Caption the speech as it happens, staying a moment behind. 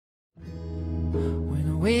when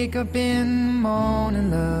I wake up in the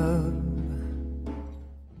morning, love.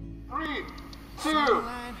 3, 2,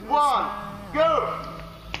 1, go!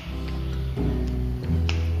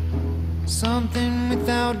 Something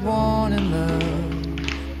without warning, love,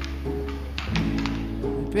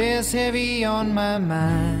 bears heavy on my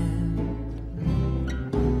mind.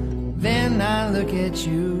 Then I look at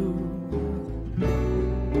you,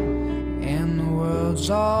 and the world's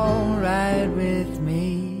alright with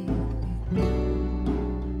me.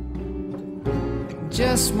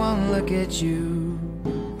 Just one look at you,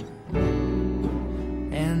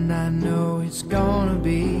 and I know it's gonna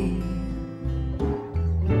be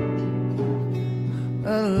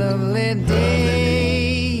a lovely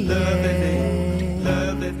day. Lovely day,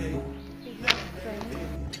 lovely day,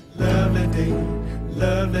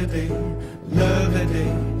 lovely day, lovely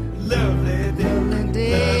day, lovely day, lovely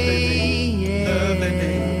day, Lovely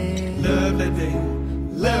day, lovely day,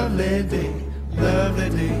 lovely day, lovely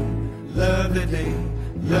day, lovely day,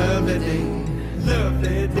 lovely day,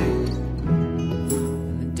 lovely day.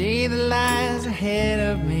 the day that lies ahead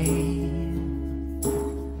of me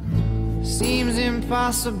seems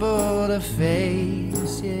impossible to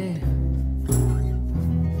face, yeah.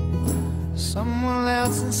 Someone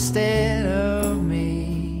else instead of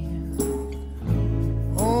me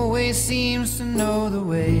always seems to know the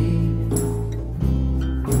way.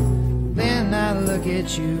 Then I look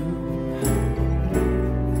at you,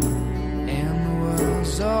 and the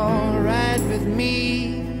world's alright with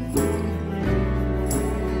me.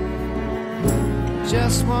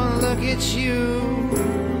 Just one look at you,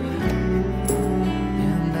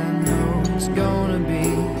 it's gonna be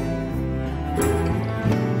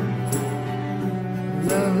a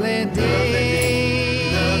lovely day,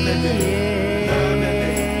 lovely day, lovely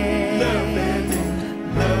day, lovely day,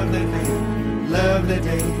 lovely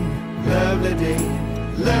day, lovely day,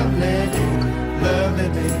 lovely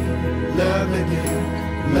day, lovely day,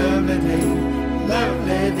 lovely day,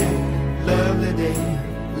 lovely day, lovely day,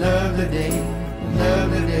 lovely day,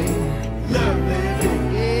 lovely day, lovely day.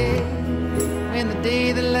 yeah. When the day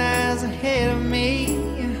that lies ahead of me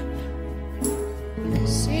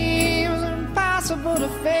seems impossible to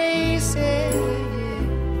face, yeah.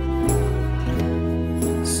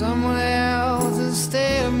 Someone else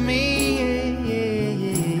instead of me,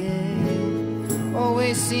 yeah.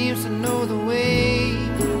 Always seems to know the way.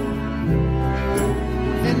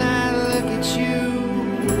 Then I look at you,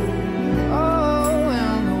 oh,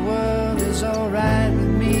 and the world is alright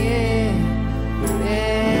with me,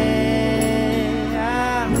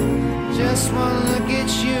 yeah. Just one look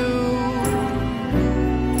at you,